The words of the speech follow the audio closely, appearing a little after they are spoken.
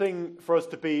Thing for us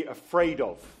to be afraid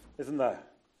of, isn't there?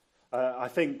 I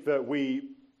think we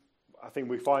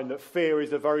find that fear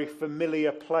is a very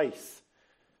familiar place.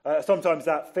 Sometimes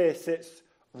that fear sits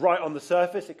right on the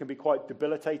surface. It can be quite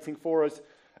debilitating for us.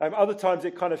 Other times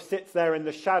it kind of sits there in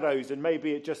the shadows, and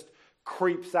maybe it just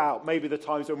creeps out. Maybe the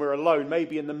times when we're alone,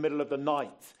 maybe in the middle of the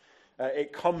night,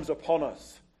 it comes upon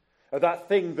us. That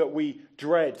thing that we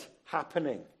dread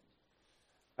happening.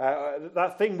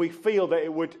 That thing we feel that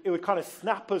it would kind of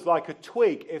snap us like a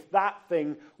twig if that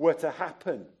thing were to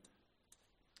happen.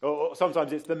 Or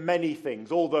sometimes it's the many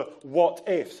things, all the what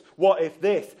ifs. What if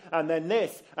this, and then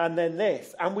this, and then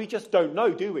this? And we just don't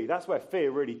know, do we? That's where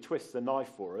fear really twists the knife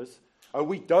for us.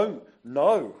 We don't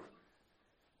know.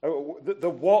 The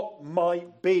what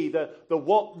might be, the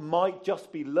what might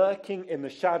just be lurking in the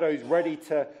shadows, ready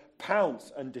to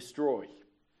pounce and destroy.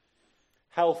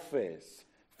 Health fears,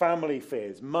 family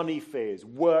fears, money fears,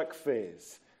 work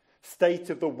fears, state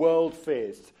of the world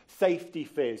fears, safety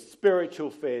fears,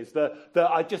 spiritual fears, that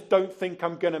I just don't think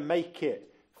I'm going to make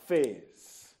it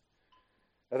fears.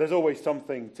 There's always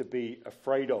something to be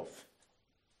afraid of.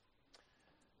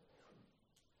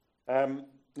 Do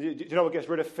you know what gets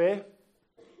rid of fear?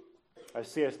 As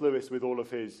C.S. Lewis, with all of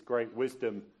his great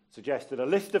wisdom, suggested a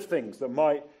list of things that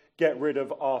might get rid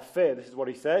of our fear. This is what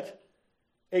he said.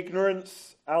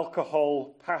 Ignorance,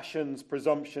 alcohol, passions,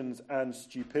 presumptions, and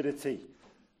stupidity.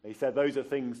 He said those are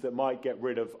things that might get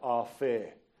rid of our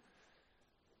fear.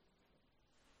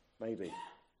 Maybe.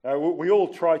 We all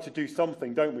try to do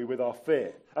something, don't we, with our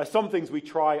fear? Some things we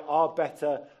try are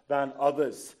better than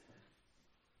others.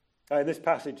 In this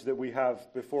passage that we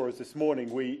have before us this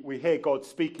morning, we hear God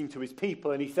speaking to his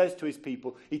people, and he says to his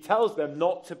people, he tells them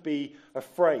not to be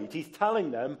afraid. He's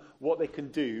telling them what they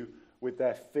can do with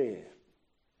their fear.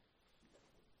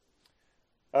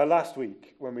 Last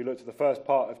week, when we looked at the first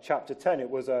part of chapter 10, it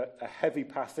was a heavy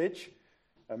passage.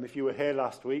 If you were here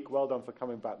last week, well done for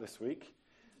coming back this week.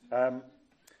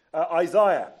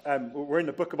 Isaiah, we're in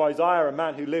the book of Isaiah, a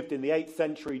man who lived in the 8th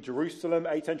century Jerusalem,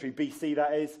 8th century BC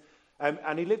that is,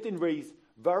 and he lived in these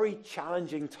very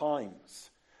challenging times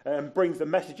and brings the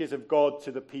messages of God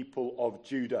to the people of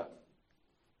Judah.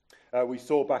 We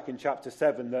saw back in chapter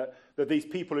 7 that these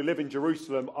people who live in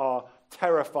Jerusalem are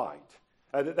terrified.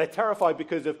 They're terrified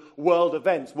because of world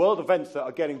events that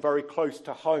are getting very close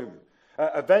to home.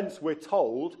 Events, we're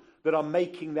told, that are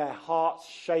making their hearts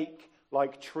shake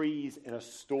like trees in a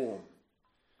storm.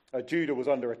 Judah was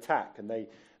under attack, and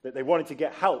they wanted to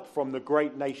get help from the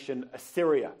great nation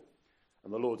Assyria.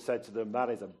 And the Lord said to them, that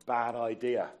is a bad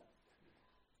idea.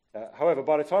 However,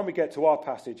 by the time we get to our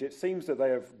passage, it seems that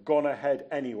they have gone ahead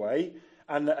anyway,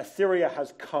 and that Assyria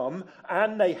has come,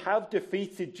 and they have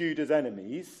defeated Judah's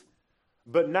enemies.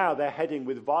 But now they're heading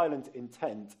with violent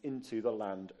intent into the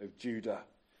land of Judah.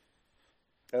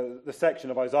 The section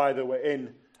of Isaiah that we're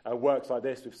in works like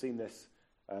this. We've seen this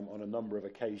on a number of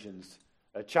occasions.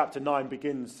 Chapter 9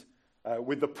 begins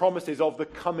with the promises of the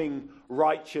coming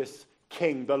righteous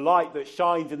king, the light that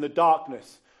shines in the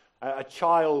darkness, a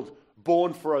child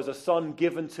born for us, a son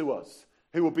given to us,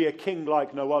 who will be a king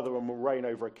like no other and will reign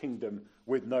over a kingdom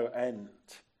with no end.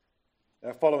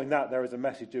 Following that, there is a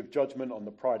message of judgment on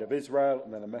the pride of Israel,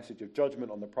 and then a message of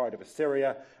judgment on the pride of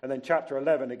Assyria. And then chapter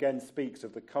 11 again speaks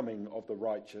of the coming of the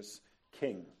righteous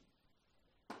king.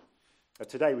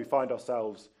 Today we find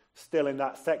ourselves still in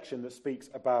that section that speaks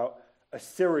about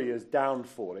Assyria's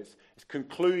downfall. It's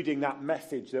concluding that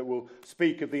message that will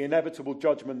speak of the inevitable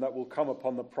judgment that will come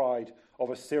upon the pride of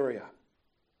Assyria.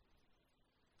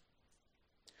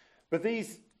 But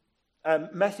these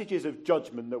messages of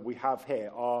judgment that we have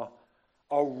here are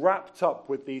wrapped up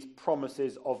with these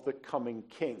promises of the coming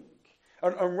king.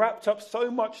 And wrapped up so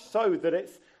much so that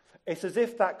it's as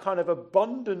if that kind of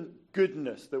abundant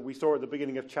goodness that we saw at the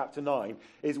beginning of chapter 9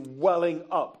 is welling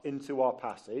up into our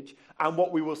passage. And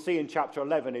what we will see in chapter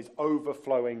 11 is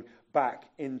overflowing back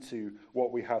into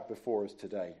what we have before us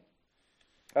today.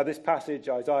 This passage,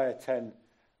 Isaiah 10,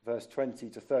 verse 20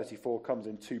 to 34, comes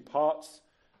in two parts.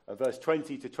 Verse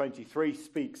 20 to 23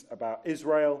 speaks about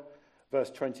Israel. Verse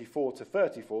 24 to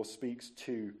 34 speaks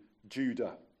to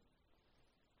Judah.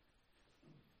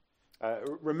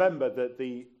 Remember that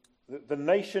the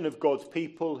nation of God's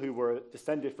people who were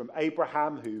descended from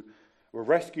Abraham, who were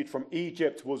rescued from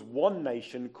Egypt, was one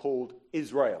nation called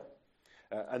Israel.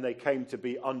 And they came to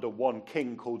be under one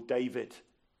king called David.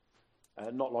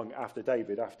 Not long after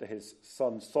David, after his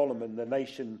son Solomon, the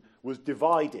nation was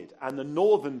divided. And the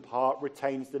northern part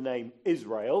retains the name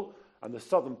Israel, and the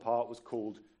southern part was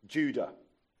called Judah.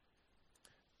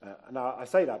 Now, I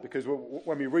say that because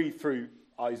when we read through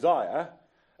Isaiah,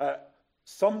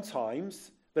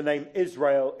 sometimes the name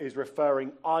Israel is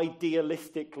referring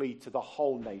idealistically to the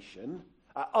whole nation.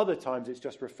 At other times, it's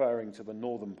just referring to the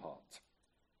northern part.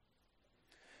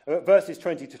 Verses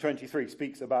 20 to 23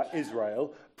 speaks about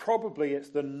Israel. Probably it's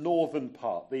the northern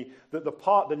part,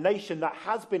 the nation that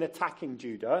has been attacking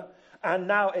Judah and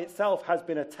now itself has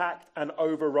been attacked and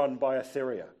overrun by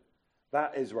Assyria.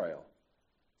 That Israel.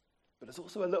 But there's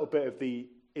also a little bit of the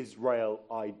Israel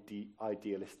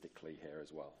idealistically here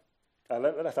as well.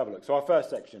 Let's have a look. So our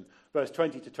first section, verse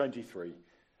 20 to 23,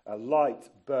 a light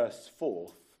bursts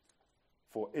forth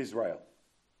for Israel.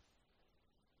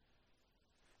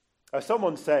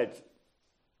 Someone said,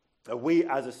 we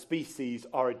as a species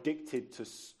are addicted to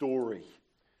story.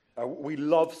 We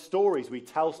love stories. We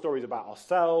tell stories about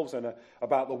ourselves and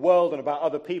about the world and about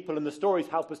other people, and the stories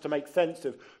help us to make sense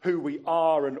of who we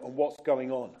are and what's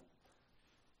going on.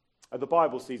 The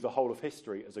Bible sees the whole of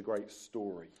history as a great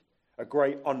story, a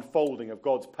great unfolding of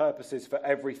God's purposes for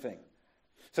everything.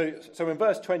 So in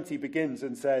verse 20 begins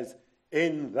and says,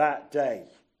 in that day.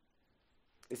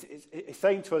 It's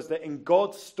saying to us that in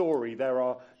God's story there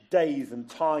are days and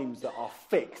times that are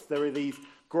fixed. There are these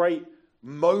great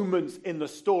moments in the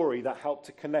story that help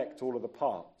to connect all of the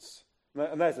parts.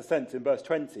 And there's a sense in verse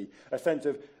 20, a sense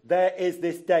of there is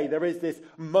this day, there is this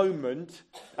moment,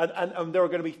 and there are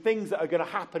going to be things that are going to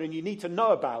happen, and you need to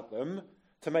know about them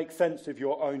to make sense of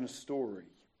your own story.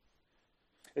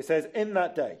 It says, in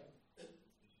that day,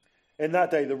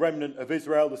 the remnant of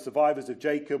Israel, the survivors of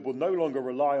Jacob, will no longer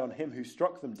rely on him who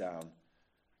struck them down,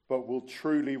 but will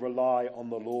truly rely on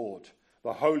the Lord,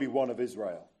 the Holy One of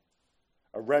Israel.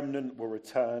 A remnant will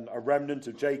return, a remnant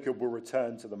of Jacob will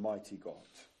return to the mighty God.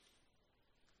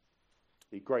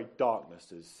 The great darkness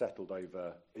has settled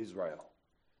over Israel.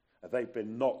 They've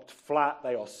been knocked flat,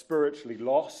 they are spiritually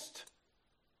lost.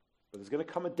 But there's going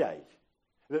to come a day.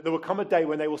 There will come a day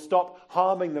when they will stop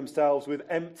harming themselves with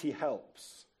empty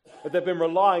helps. But they've been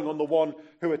relying on the one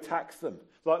who attacks them.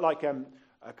 Like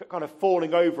kind of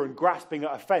falling over and grasping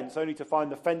at a fence, only to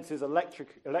find the fence is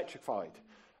electrified.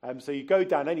 So you go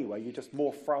down anyway, you're just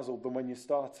more frazzled than when you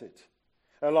started.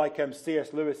 Like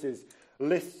C.S. Lewis's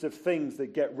lists of things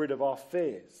that get rid of our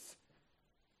fears.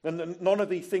 And none of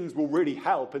these things will really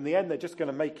help. In the end, they're just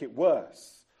going to make it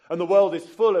worse. And the world is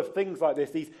full of things like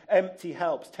this, these empty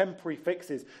helps, temporary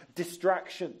fixes,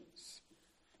 distractions.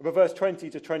 But verse 20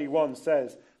 to 21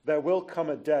 says, there will come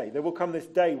this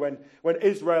day when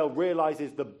Israel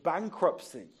realizes the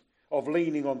bankruptcy of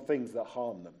leaning on things that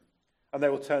harm them. And they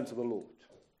will turn to the Lord.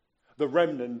 The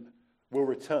remnant will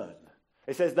return.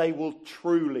 It says they will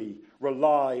truly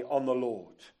rely on the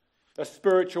Lord. A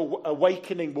spiritual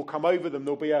awakening will come over them.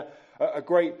 There'll be a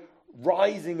great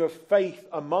rising of faith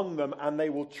among them, and they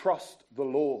will trust the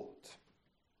Lord.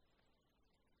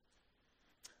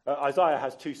 Isaiah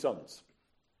has two sons.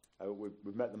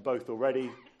 We've met them both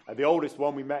already. The oldest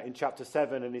one we met in chapter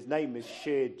 7, and his name is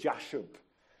Shear-Jashub.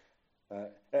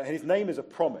 His name is a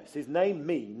promise. His name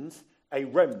means a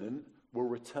remnant will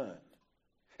return.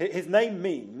 His name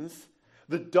means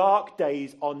the dark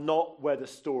days are not where the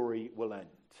story will end.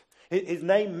 His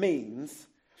name means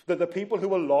that the people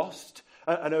who are lost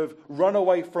and have run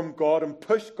away from God and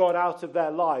pushed God out of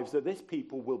their lives, that this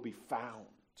people will be found.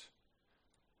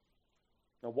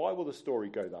 Now, why will the story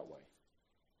go that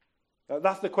way?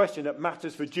 That's the question that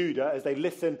matters for Judah as they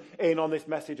listen in on this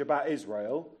message about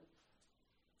Israel.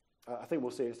 I think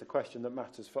we'll see it's the question that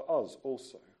matters for us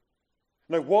also.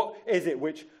 Now, what is it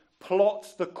which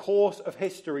plots the course of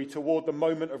history toward the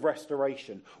moment of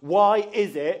restoration? Why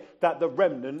is it that the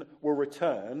remnant will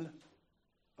return?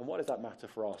 And what does that matter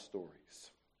for our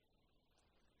stories?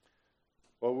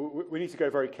 Well, we need to go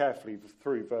very carefully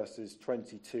through verses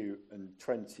 22 and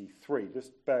 23.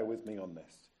 Just bear with me on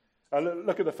this.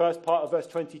 Look at the first part of verse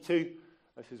 22.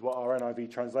 This is what our NIV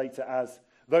translates it as.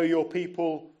 Though your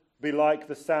people be like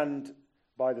the sand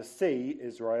by the sea,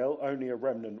 Israel, only a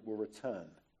remnant will return.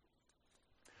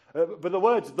 But the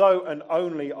words though and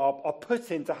only are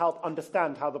put in to help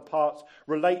understand how the parts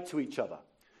relate to each other.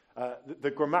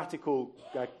 The grammatical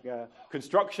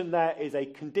construction there is a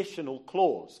conditional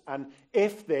clause. And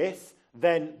if this,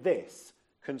 then this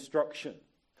construction.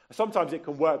 Sometimes it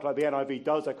can work like the NIV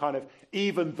does, a kind of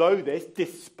even though this,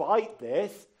 despite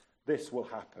this, this will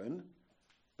happen.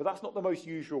 But that's not the most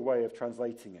usual way of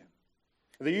translating it.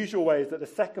 The usual way is that the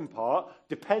second part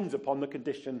depends upon the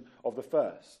condition of the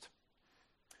first.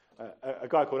 A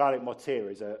guy called Alec Motyer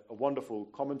is a wonderful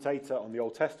commentator on the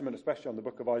Old Testament, especially on the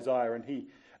book of Isaiah, and he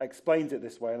explains it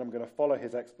this way, and I'm going to follow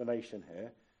his explanation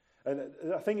here. And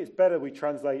I think it's better we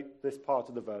translate this part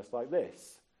of the verse like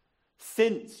this.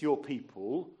 Since your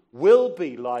people will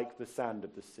be like the sand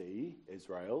of the sea,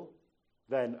 Israel,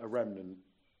 then a remnant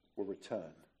will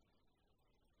return.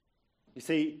 You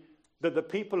see, that the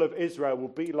people of Israel will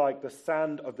be like the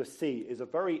sand of the sea is a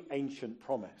very ancient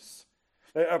promise.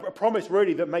 A promise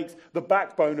really that makes the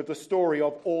backbone of the story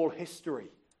of all history.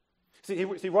 See,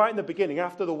 right in the beginning,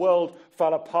 after the world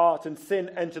fell apart and sin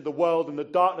entered the world and the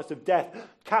darkness of death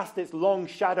cast its long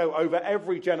shadow over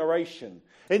every generation,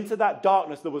 into that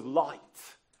darkness there was light.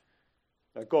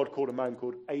 God called a man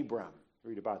called Abraham.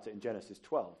 Read about it in Genesis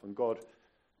 12. And God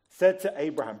said to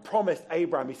Abraham, promised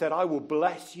Abraham, he said, I will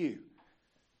bless you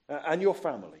and your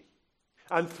family.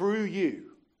 And through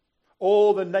you,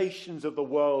 all the nations of the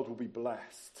world will be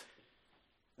blessed.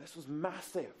 This was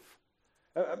massive.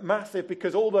 Massive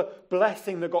because all the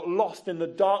blessing that got lost in the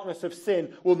darkness of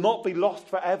sin will not be lost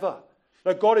forever.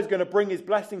 Now God is going to bring his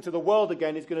blessing to the world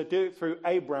again. He's going to do it through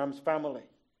Abraham's family.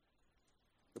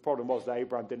 The problem was that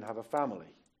Abraham didn't have a family.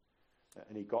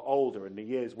 And he got older and the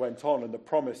years went on and the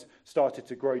promise started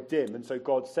to grow dim. And so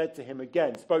God said to him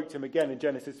again, spoke to him again in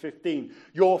Genesis 15,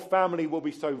 your family will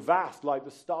be so vast like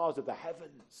the stars of the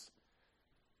heavens.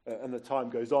 And the time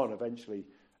goes on. Eventually,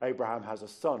 Abraham has a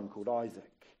son called Isaac.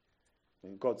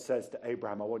 And God says to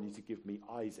Abraham, I want you to give me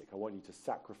Isaac. I want you to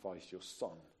sacrifice your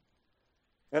son.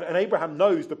 And Abraham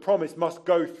knows the promise must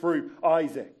go through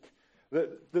Isaac.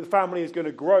 That the family is going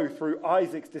to grow through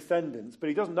Isaac's descendants, but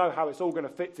he doesn't know how it's all going to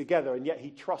fit together, and yet he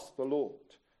trusts the Lord.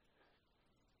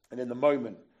 And in the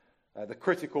moment, the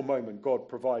critical moment, God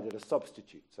provided a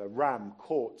substitute, a ram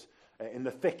caught in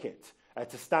the thicket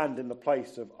to stand in the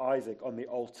place of Isaac on the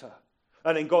altar.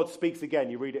 And then God speaks again.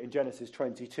 You read it in Genesis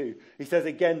 22. He says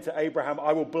again to Abraham,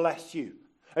 I will bless you.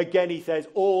 Again, he says,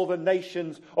 all the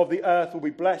nations of the earth will be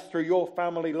blessed through your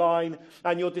family line,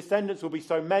 and your descendants will be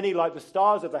so many like the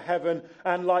stars of the heaven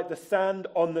and like the sand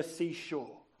on the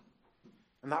seashore.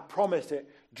 And that promise, it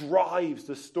drives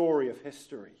the story of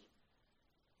history.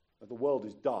 The world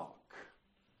is dark,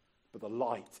 but the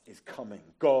light is coming.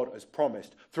 God has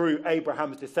promised, through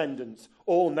Abraham's descendants,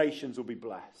 all nations will be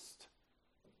blessed.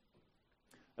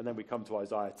 And then we come to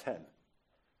Isaiah 10.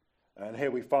 And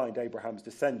here we find Abraham's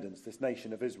descendants, this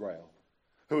nation of Israel,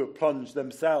 who have plunged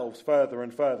themselves further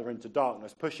and further into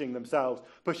darkness, pushing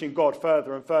God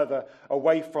further and further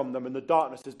away from them. And the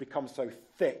darkness has become so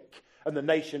thick, and the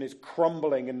nation is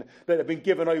crumbling, and they have been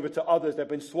given over to others. They've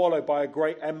been swallowed by a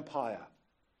great empire.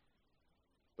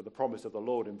 But the promise of the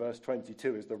Lord in verse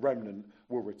 22 is the remnant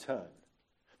will return.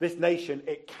 This nation,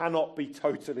 it cannot be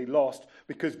totally lost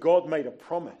because God made a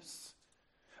promise.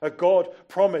 God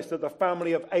promised that the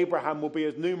family of Abraham will be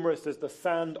as numerous as the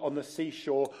sand on the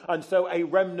seashore, and so a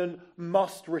remnant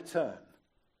must return.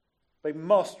 They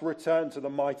must return to the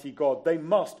mighty God. They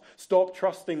must stop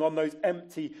trusting on those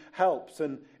empty helps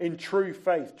and in true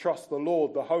faith trust the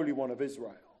Lord, the Holy One of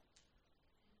Israel.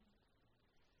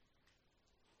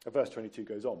 Verse 22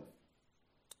 goes on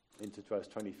into verse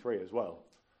 23 as well.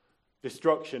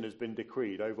 Destruction has been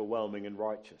decreed, overwhelming and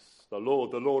righteous. The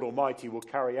Lord Almighty, will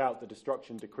carry out the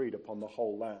destruction decreed upon the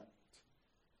whole land.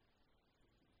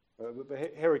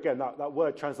 But here again, that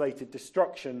word translated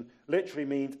destruction literally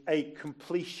means a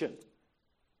completion.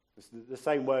 It's the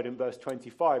same word in verse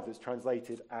 25 that's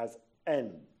translated as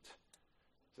end.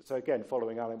 So again,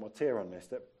 following Alan Mortier on this,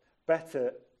 that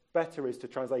better is to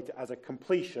translate it as a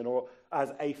completion or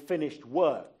as a finished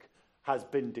work has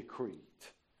been decreed.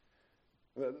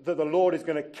 That the Lord is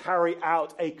going to carry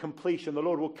out a completion. The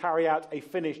Lord will carry out a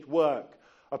finished work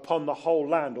upon the whole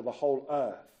land or the whole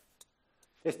earth.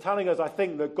 It's telling us, I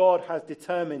think, that God has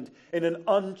determined in an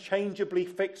unchangeably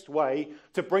fixed way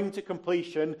to bring to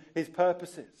completion his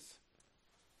purposes.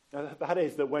 Now, that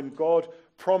is that when God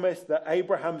promised that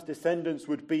Abraham's descendants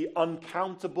would be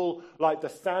uncountable like the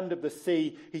sand of the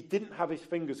sea, he didn't have his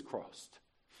fingers crossed.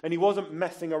 And he wasn't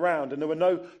messing around, and there were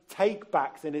no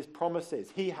take-backs in his promises.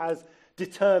 He has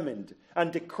determined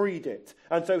and decreed it,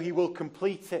 and so he will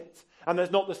complete it. And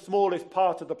there's not the smallest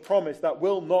part of the promise that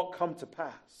will not come to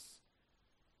pass.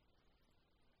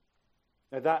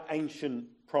 Now, that ancient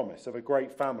promise of a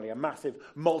great family, a massive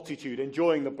multitude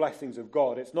enjoying the blessings of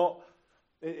God, it's not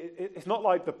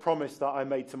like the promise that I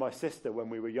made to my sister when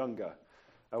we were younger,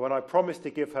 when I promised to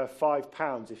give her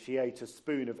 £5 if she ate a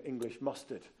spoon of English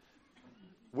mustard,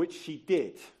 which she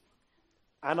did.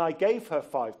 And I gave her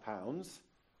 £5.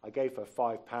 I gave her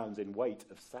 £5 in weight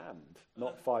of sand,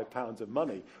 not £5 of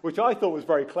money, which I thought was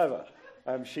very clever.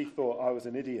 She thought I was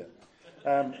an idiot.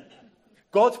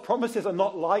 God's promises are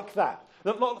not like that.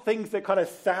 They're not things that kind of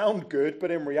sound good, but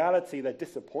in reality they're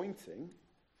disappointing.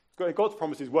 God's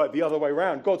promises work the other way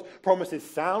around. God's promises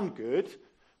sound good,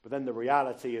 but then the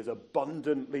reality is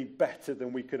abundantly better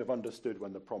than we could have understood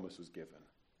when the promise was given.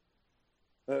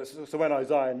 So when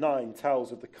Isaiah 9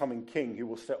 tells of the coming king who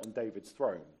will sit on David's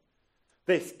throne,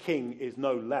 This king is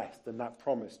no less than that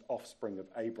promised offspring of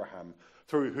Abraham,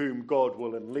 through whom God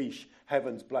will unleash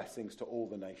heaven's blessings to all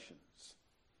the nations.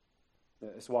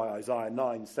 That's why Isaiah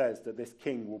 9 says that this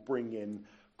king will bring in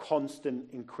constant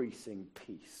increasing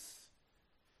peace.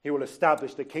 He will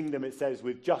establish the kingdom, it says,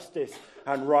 with justice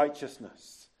and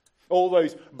righteousness. All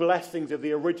those blessings of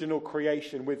the original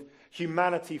creation, with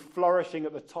humanity flourishing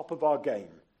at the top of our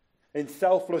game, in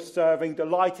selfless serving,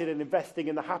 delighted in investing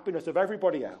in the happiness of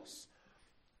everybody else.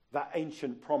 That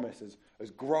ancient promise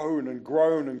has grown and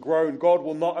grown and grown. God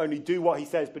will not only do what he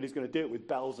says, but he's going to do it with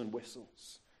bells and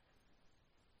whistles.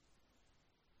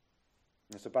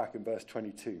 And so back in verse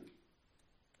 22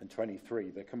 and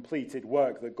 23, the completed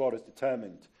work that God has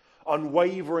determined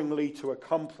unwaveringly to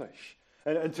accomplish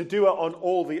and to do it on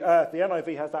all the earth. The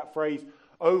NIV has that phrase,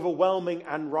 overwhelming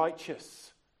and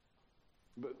righteous.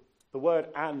 But the word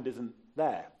 "and" isn't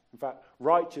there. In fact,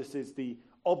 righteous is the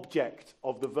object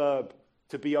of the verb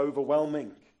to be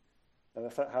overwhelming. And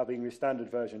that's how the English Standard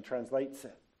Version translates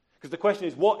it. Because the question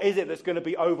is, what is it that's going to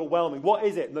be overwhelming? What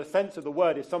is it? And the sense of the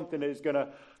word is something that is going to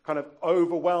kind of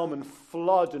overwhelm and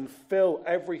flood and fill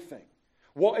everything.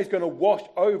 What is going to wash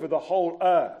over the whole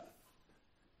earth?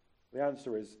 The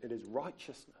answer is, it is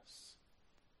righteousness.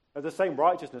 The same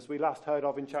righteousness we last heard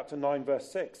of in chapter 9,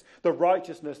 verse 6. The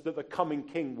righteousness that the coming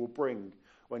king will bring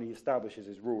when he establishes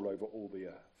his rule over all the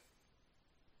earth.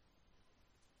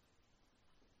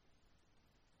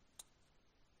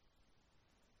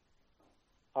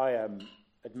 I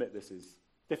admit this is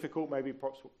difficult, maybe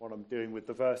perhaps what I'm doing with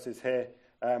the verses here,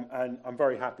 and I'm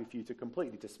very happy for you to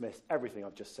completely dismiss everything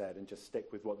I've just said and just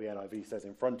stick with what the NIV says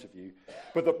in front of you.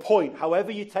 But the point,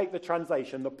 however you take the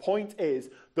translation, the point is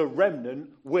the remnant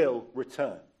will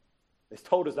return. It's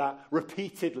told us that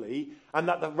repeatedly, and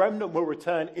that the remnant will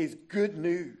return is good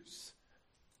news.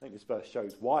 I think this verse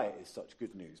shows why it is such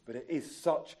good news, but it is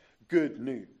such good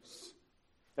news.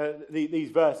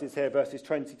 These verses here, verses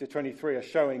 20 to 23, are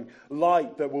showing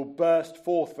light that will burst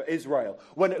forth for Israel.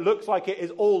 When it looks like it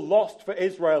is all lost for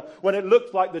Israel, when it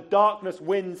looks like the darkness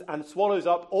wins and swallows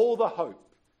up all the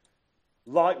hope,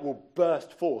 light will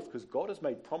burst forth because God has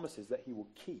made promises that he will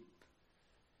keep.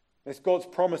 It's God's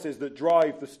promises that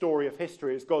drive the story of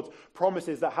history. It's God's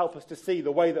promises that help us to see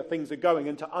the way that things are going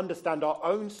and to understand our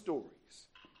own stories.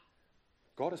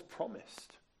 God has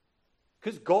promised.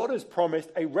 Because God has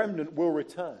promised a remnant will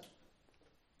return.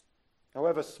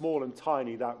 However small and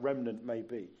tiny that remnant may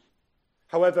be.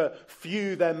 However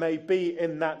few there may be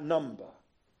in that number.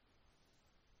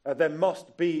 There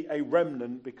must be a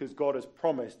remnant because God has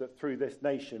promised that through this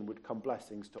nation would come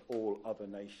blessings to all other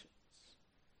nations.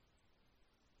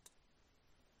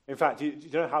 In fact, do you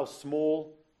know how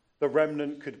small the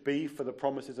remnant could be for the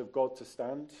promises of God to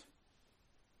stand?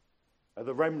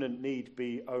 The remnant need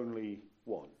be only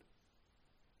one.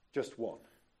 Just one.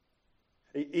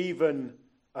 Even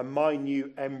a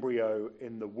minute embryo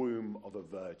in the womb of a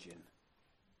virgin.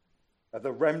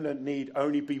 The remnant need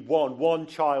only be one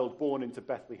child born into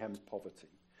Bethlehem's poverty.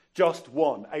 Just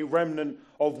one. A remnant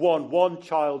of one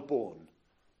child born.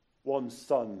 One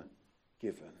son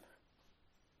given.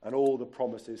 And all the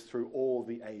promises through all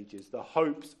the ages, the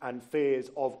hopes and fears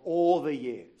of all the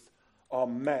years are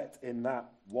met in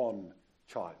that one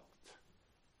child.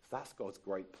 That's God's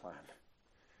great plan.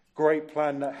 Great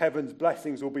plan that heaven's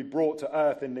blessings will be brought to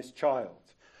earth in this child.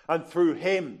 And through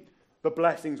him, the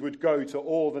blessings would go to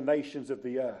all the nations of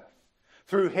the earth.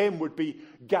 Through him would be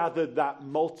gathered that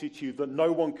multitude that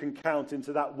no one can count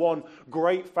into that one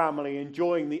great family,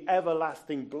 enjoying the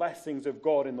everlasting blessings of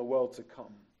God in the world to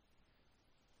come.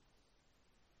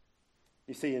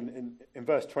 You see, in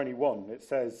verse 21, it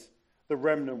says, the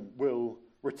remnant will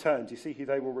return. Do you see who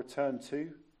they will return to?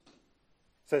 It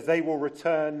says they will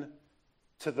return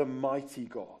to the mighty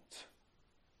God.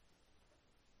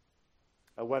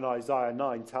 And when Isaiah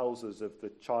 9 tells us of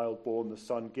the child born, the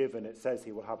son given, it says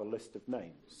he will have a list of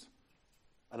names.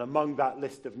 And among that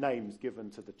list of names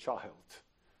given to the child,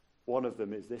 one of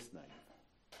them is this name,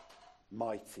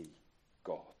 Mighty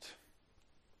God.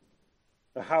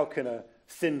 Now, how can a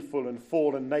sinful and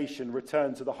fallen nation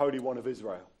return to the Holy One of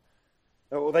Israel?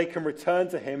 Well, they can return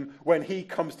to him when he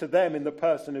comes to them in the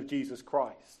person of Jesus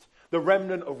Christ, the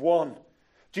remnant of one.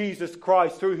 Jesus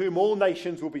Christ, through whom all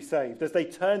nations will be saved, as they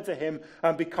turn to him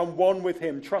and become one with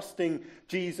him, trusting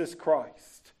Jesus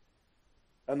Christ.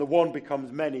 And the one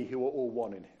becomes many who are all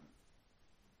one in him.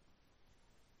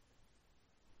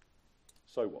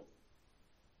 So what?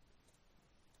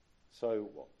 So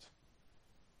what?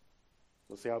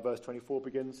 We'll see how verse 24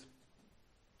 begins.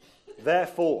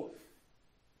 Therefore,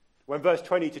 when verse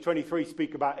 20 to 23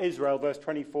 speak about Israel, verse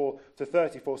 24 to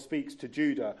 34 speaks to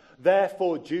Judah.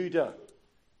 Therefore, Judah,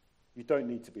 You don't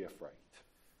need to be afraid.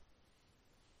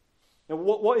 Now,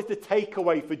 what is the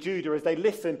takeaway for Judah as they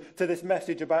listen to this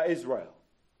message about Israel?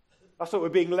 That's what we're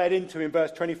being led into in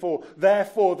verse 24.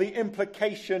 Therefore, the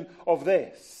implication of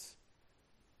this,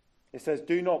 it says,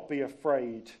 do not be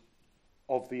afraid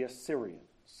of the Assyrians.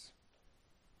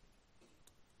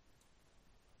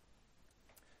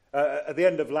 At the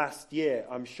end of last year,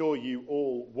 I'm sure you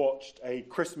all watched a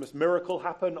Christmas miracle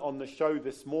happen on the show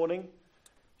this morning.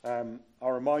 I'll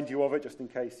remind you of it just in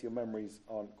case your memories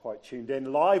aren't quite tuned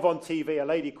in. Live on TV, a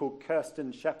lady called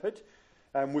Kirsten Shepherd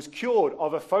was cured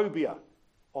of a phobia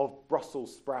of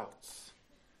Brussels sprouts.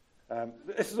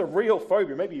 This is a real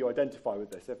phobia. Maybe you identify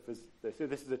with this. If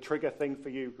this is a trigger thing for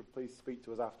you, please speak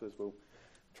to us afterwards. We'll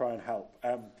try and help.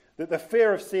 The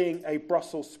fear of seeing a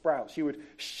Brussels sprout. She would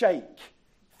shake,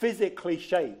 physically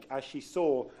shake, as she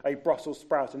saw a Brussels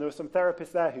sprout. And there were some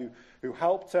therapists there who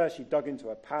helped her. She dug into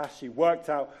her past. She worked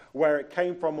out where it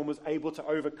came from and was able to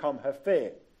overcome her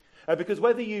fear. Because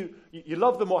whether you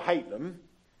love them or hate them,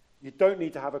 you don't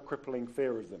need to have a crippling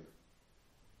fear of them.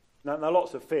 Now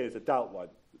lots of fears are dealt with.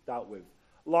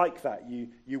 Like that,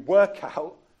 you work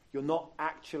out you're not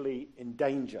actually in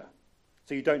danger.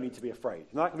 So you don't need to be afraid.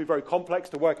 And that can be very complex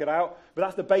to work it out, but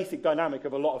that's the basic dynamic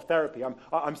of a lot of therapy.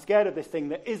 I'm scared of this thing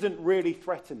that isn't really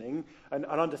threatening, and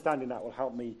understanding that will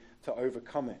help me to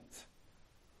overcome it.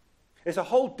 It's a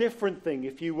whole different thing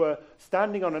if you were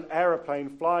standing on an aeroplane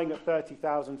flying at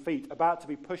 30,000 feet, about to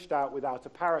be pushed out without a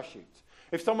parachute.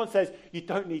 If someone says you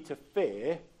don't need to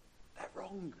fear, they're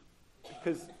wrong,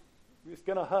 because it's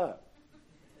going to hurt.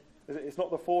 It's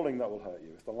not the falling that will hurt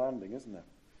you, it's the landing, isn't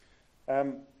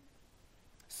it?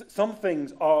 Some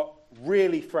things are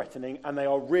really threatening and they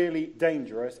are really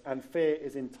dangerous, and fear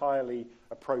is entirely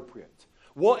appropriate.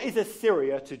 What is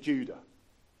Assyria to Judah?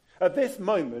 At this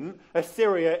moment,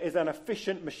 Assyria is an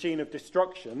efficient machine of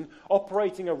destruction,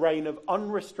 operating a reign of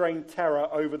unrestrained terror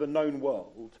over the known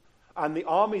world, and the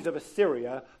armies of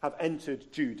Assyria have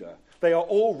entered Judah. They are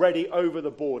already over the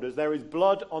borders. There is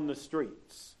blood on the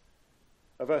streets.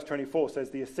 Verse 24 says,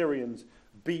 the Assyrians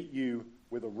beat you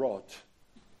with a rod.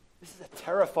 This is a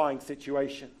terrifying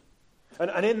situation.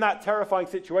 And in that terrifying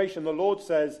situation, the Lord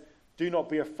says, do not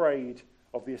be afraid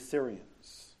of the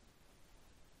Assyrians.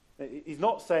 He's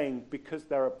not saying because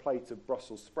they're a plate of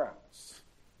Brussels sprouts.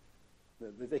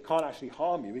 They can't actually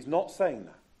harm you. He's not saying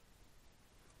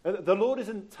that. The Lord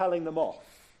isn't telling them off.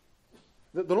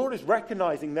 The Lord is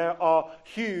recognizing there are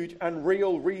huge and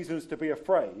real reasons to be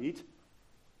afraid,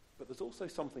 but there's also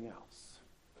something else.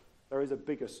 There is a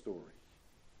bigger story.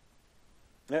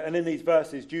 And in these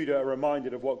verses, Judah are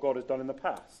reminded of what God has done in the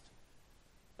past.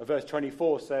 Verse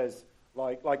 24 says,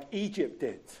 like Egypt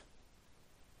did.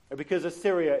 Because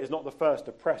Assyria is not the first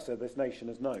oppressor this nation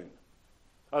has known.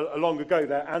 Long ago,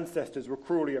 their ancestors were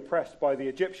cruelly oppressed by the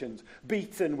Egyptians,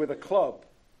 beaten with a club.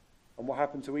 And what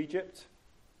happened to Egypt?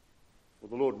 Well,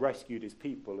 the Lord rescued his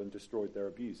people and destroyed their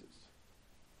abusers.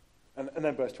 And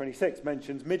then verse 26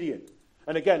 mentions Midian.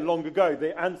 And again, long ago,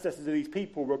 the ancestors of these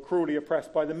people were cruelly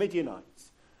oppressed by the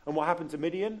Midianites. And what happened to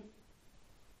Midian?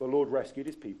 The Lord rescued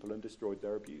his people and destroyed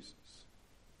their abusers.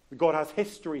 God has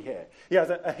history here. He has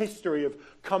a history of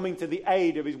coming to the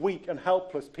aid of his weak and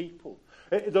helpless people.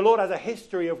 The Lord has a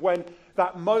history of when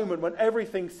that moment when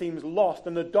everything seems lost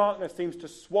and the darkness seems to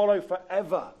swallow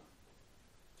forever,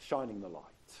 shining the light.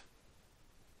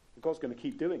 God's going to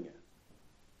keep doing it.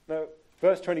 Now,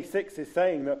 verse 26 is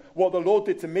saying that what the Lord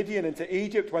did to Midian and to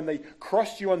Egypt when they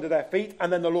crushed you under their feet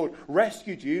and then the Lord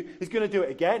rescued you, he's going to do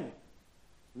it again.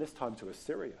 And this time to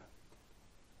Assyria.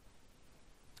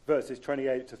 Verses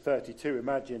 28 to 32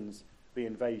 imagines the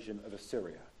invasion of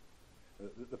Assyria.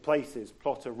 The places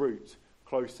plot a route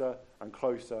closer and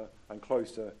closer and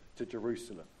closer to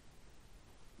Jerusalem.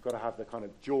 You've got to have the kind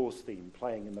of Jaws theme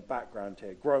playing in the background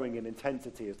here, growing in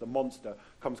intensity as the monster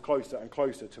comes closer and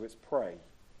closer to its prey.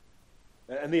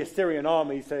 And the Assyrian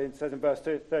army, says in verse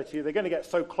 30, they're going to get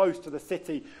so close to the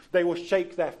city, they will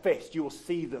shake their fist. You will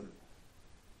see them.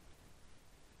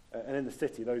 And in the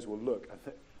city, those will look,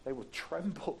 and they will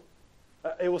tremble.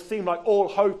 It will seem like all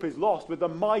hope is lost with the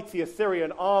mighty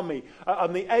Assyrian army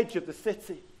on the edge of the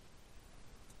city.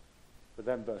 But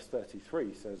then verse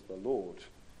 33 says the Lord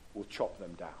will chop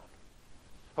them down.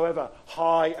 However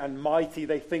high and mighty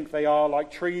they think they are,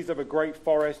 like trees of a great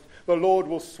forest, the Lord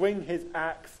will swing his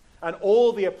axe, and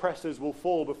all the oppressors will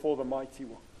fall before the mighty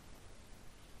one.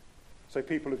 So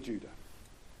people of Judah,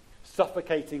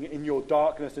 suffocating in your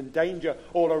darkness and danger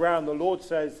all around, the Lord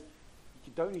says,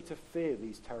 you don't need to fear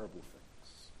these terrible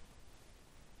things.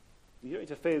 You don't need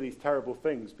to fear these terrible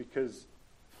things because,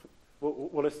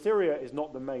 well, Assyria is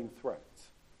not the main threat.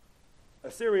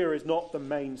 Assyria is not the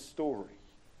main story.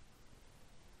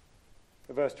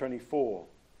 Verse 24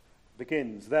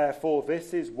 begins, "Therefore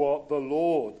this is what the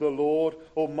Lord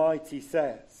Almighty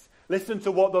says." Listen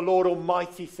to what the Lord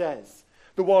Almighty says.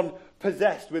 The one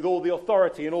possessed with all the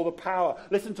authority and all the power.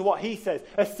 Listen to what he says.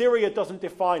 Assyria doesn't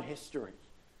define history.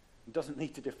 It doesn't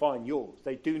need to define yours.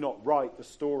 They do not write the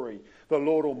story. The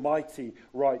Lord Almighty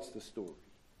writes the story.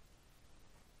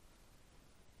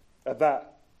 At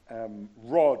that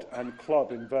rod and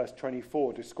club in verse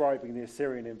 24, describing the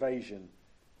Assyrian invasion,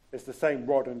 is the same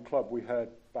rod and club we heard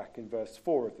back in verse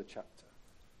 4 of the chapter,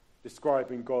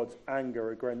 describing God's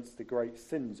anger against the great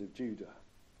sins of Judah.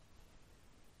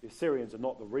 The Assyrians are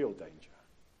not the real danger.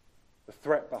 The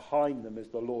threat behind them is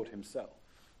the Lord himself.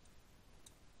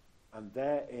 And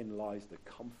therein lies the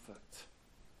comfort.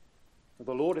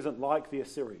 The Lord isn't like the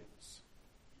Assyrians.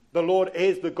 The Lord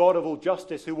is the God of all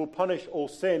justice who will punish all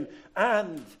sin,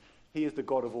 and he is the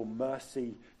God of all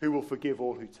mercy who will forgive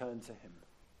all who turn to him.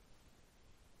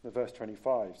 And verse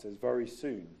 25 says, "Very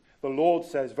soon, the Lord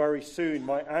says, very soon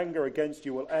my anger against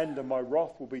you will end and my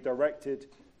wrath will be directed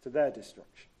to their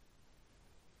destruction."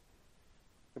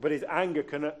 But his anger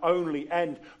can only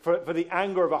end, for the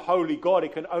anger of a holy God,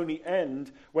 it can only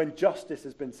end when justice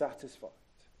has been satisfied.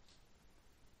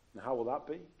 And how will that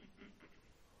be?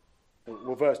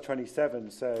 Well, verse 27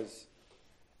 says,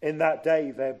 "In that day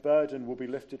their burden will be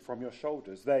lifted from your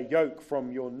shoulders, their yoke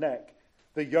from your neck.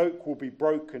 The yoke will be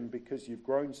broken because you've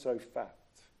grown so fat."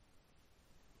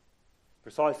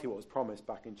 Precisely what was promised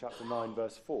back in chapter 9,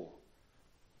 verse 4.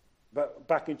 But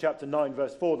back in chapter 9,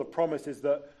 verse 4, the promise is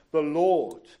that the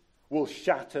Lord will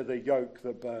shatter the yoke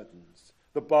that burdens,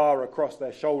 the bar across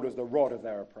their shoulders, the rod of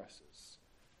their oppressors.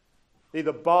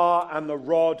 The bar and the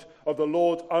rod of the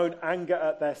Lord's own anger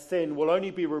at their sin will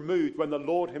only be removed when the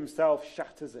Lord himself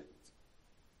shatters it.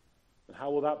 And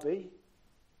how will that be?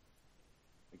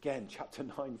 Again, chapter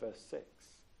 9, verse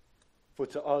 6. "For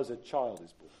to us a child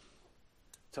is born,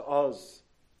 to us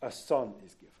a son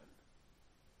is given."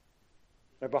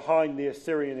 Now, behind the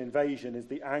Assyrian invasion is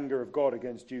the anger of God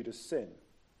against Judah's sin.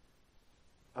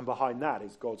 And behind that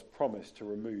is God's promise to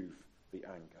remove the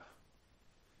anger.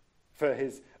 For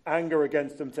his anger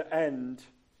against them to end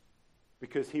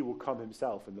because he will come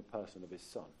himself in the person of his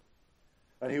son.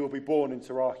 And he will be born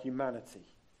into our humanity.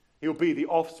 He will be the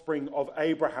offspring of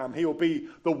Abraham. He will be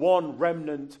the one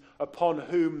remnant upon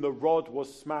whom the rod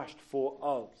was smashed for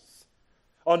us,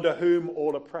 under whom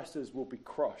all oppressors will be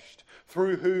crushed,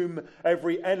 through whom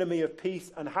every enemy of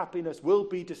peace and happiness will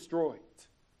be destroyed.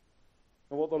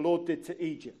 And what the Lord did to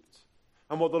Egypt,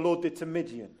 and what the Lord did to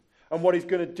Midian, and what he's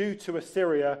going to do to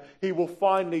Assyria, he will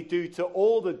finally do to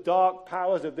all the dark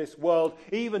powers of this world,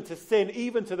 even to sin,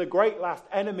 even to the great last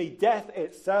enemy, death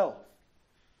itself.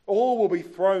 All will be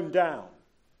thrown down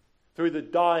through the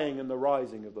dying and the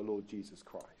rising of the Lord Jesus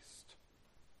Christ.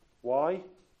 Why?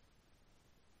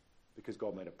 Because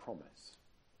God made a promise.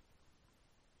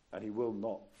 And he will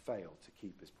not fail to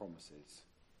keep his promises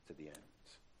to the end.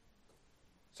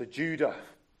 So Judah,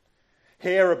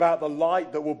 hear about the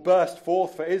light that will burst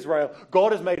forth for Israel.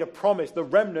 God has made a promise. The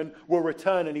remnant will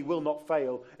return and he will not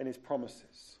fail in his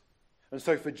promises. And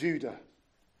so for Judah,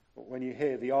 when you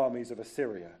hear the armies of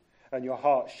Assyria and your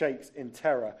heart shakes in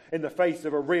terror in the face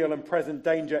of a real and present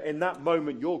danger, in that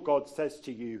moment your God says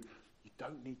to you, you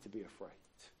don't need to be afraid.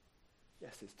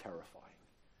 Yes, it's terrifying,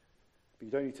 but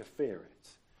you don't need to fear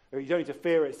it. You don't need to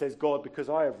fear it, says God, because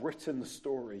I have written the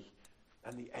story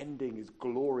and the ending is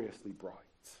gloriously bright.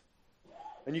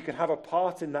 And you can have a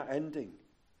part in that ending.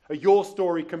 Your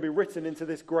story can be written into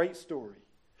this great story.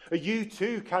 You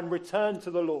too can return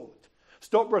to the Lord.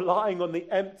 Stop relying on the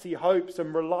empty hopes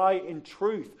and rely in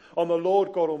truth on the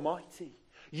Lord God Almighty.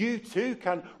 You too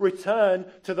can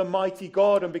return to the mighty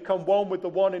God and become one with the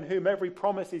one in whom every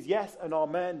promise is yes and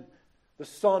amen, the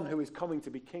Son who is coming to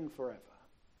be King forever.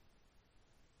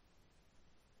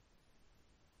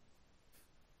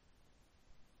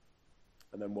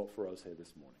 And then what for us here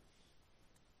this morning?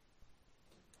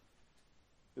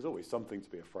 There's always something to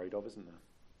be afraid of, isn't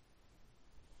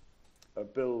there?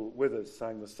 Bill Withers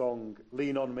sang the song,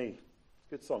 Lean on Me. It's a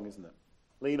good song, isn't it?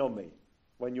 Lean on me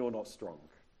when you're not strong.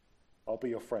 I'll be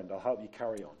your friend. I'll help you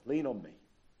carry on. Lean on me.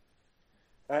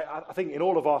 I think in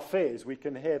all of our fears, we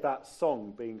can hear that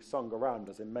song being sung around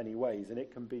us in many ways, and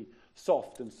it can be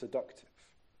soft and seductive.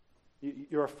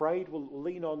 You're afraid? Well,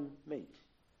 lean on me.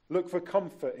 Look for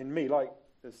comfort in me, like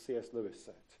as C.S. Lewis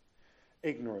said.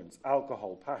 Ignorance,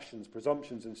 alcohol, passions,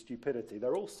 presumptions, and stupidity,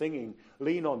 they're all singing,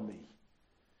 lean on me.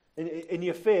 In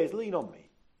your fears, lean on me.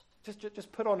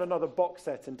 Just put on another box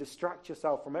set and distract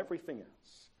yourself from everything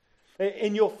else.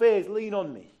 In your fears, lean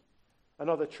on me.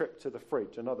 Another trip to the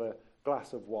fridge, another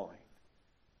glass of wine.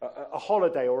 a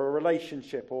holiday or a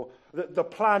relationship, or the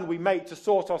plan we make to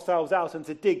sort ourselves out and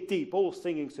to dig deep, all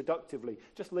singing seductively.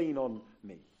 Just lean on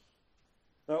me.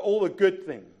 All the good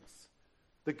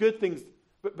things,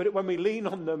 but when we lean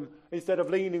on them instead of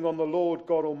leaning on the Lord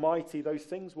God Almighty, those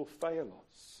things will fail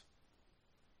us.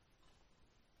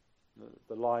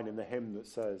 The line in the hymn that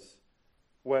says,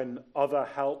 when other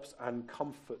helps and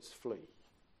comforts flee,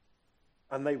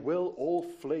 and they will all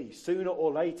flee. Sooner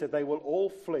or later, they will all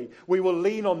flee. We will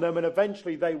lean on them, and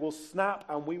eventually they will snap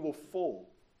and we will fall.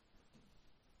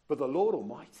 But the Lord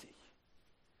Almighty,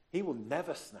 he will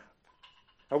never snap.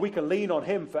 And we can lean on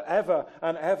him forever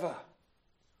and ever.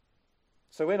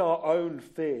 So in our own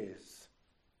fears,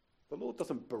 the Lord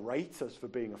doesn't berate us for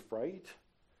being afraid.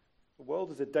 The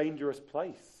world is a dangerous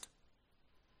place.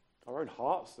 Our own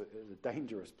hearts is a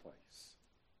dangerous place.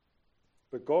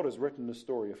 But God has written the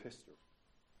story of history.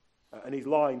 And he's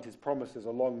lined his promises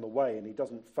along the way, and he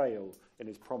doesn't fail in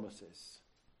his promises.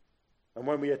 And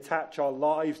when we attach our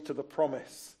lives to the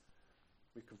promise,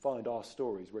 we can find our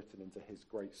stories written into his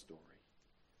great story.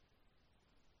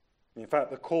 In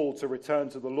fact, the call to return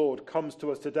to the Lord comes to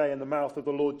us today in the mouth of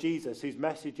the Lord Jesus, whose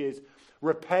message is,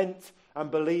 repent and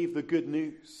believe the good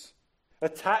news.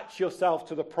 Attach yourself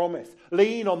to the promise.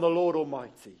 Lean on the Lord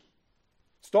Almighty.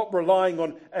 Stop relying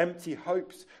on empty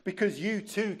hopes, because you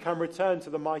too can return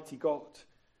to the mighty God.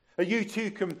 You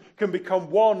too can become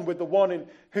one with the one in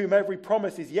whom every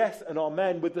promise is yes and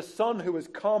amen, with the Son who has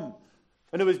come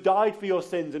and who has died for your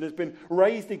sins and has been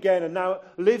raised again and now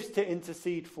lives to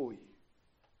intercede for you.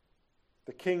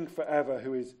 The King forever,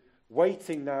 who is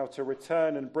waiting now to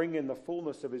return and bring in the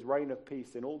fullness of his reign of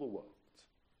peace in all the world.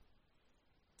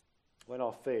 When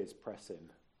our fears press in,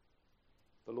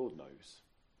 the Lord knows.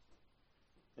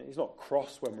 He's not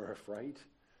cross when we're afraid.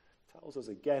 He tells us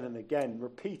again and again,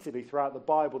 repeatedly throughout the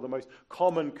Bible, the most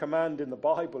common command in the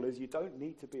Bible is you don't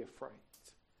need to be afraid.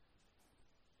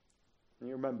 And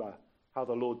you remember how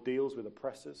the Lord deals with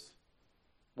oppressors,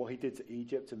 what he did to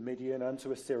Egypt, to Midian, and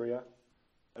to Assyria,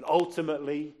 and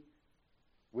ultimately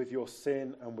with your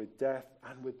sin and with death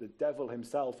and with the devil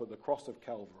himself at the cross of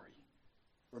Calvary.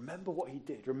 Remember what he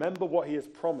did. Remember what he has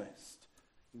promised.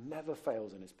 He never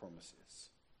fails in his promises.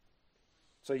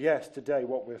 So yes, today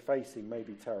what we're facing may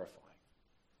be terrifying,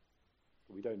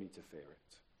 but we don't need to fear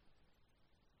it,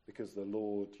 because the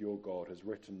Lord your God has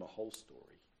written the whole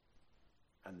story,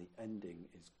 and the ending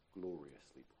is gloriously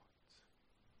bright.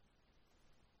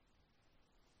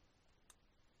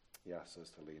 He asks us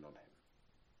to lean on him.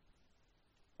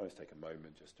 Let's take a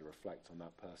moment just to reflect on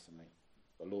that personally.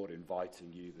 The Lord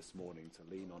inviting you this morning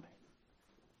to lean on him,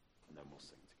 and then we'll sing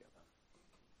together.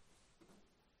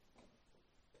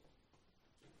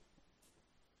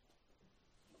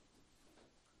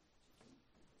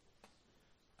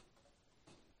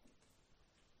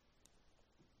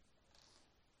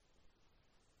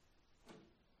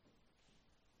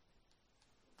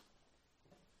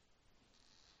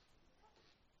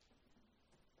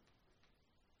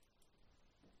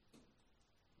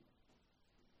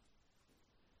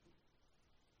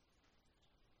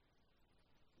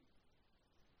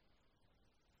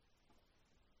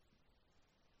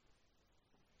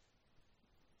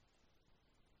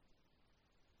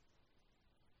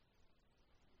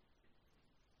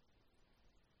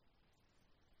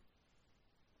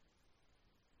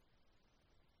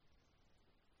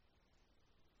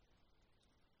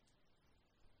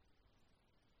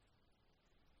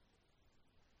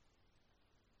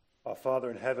 Our Father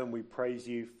in heaven, we praise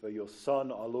you for your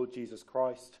Son, our Lord Jesus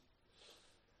Christ.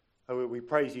 We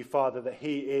praise you, Father, that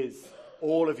he is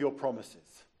all of your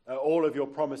promises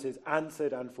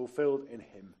answered and fulfilled in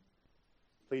him.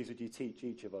 Please would you teach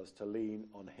each of us to lean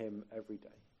on him every day.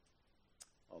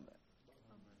 Amen.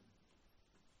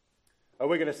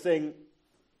 We're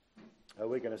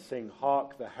going to sing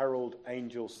Hark the Herald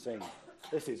Angels Sing.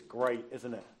 This is great,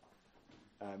 isn't it?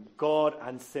 God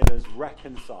and sinners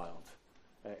reconciled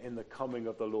in the coming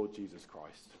of the Lord Jesus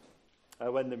Christ.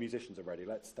 When the musicians are ready,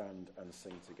 let's stand and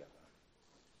sing together.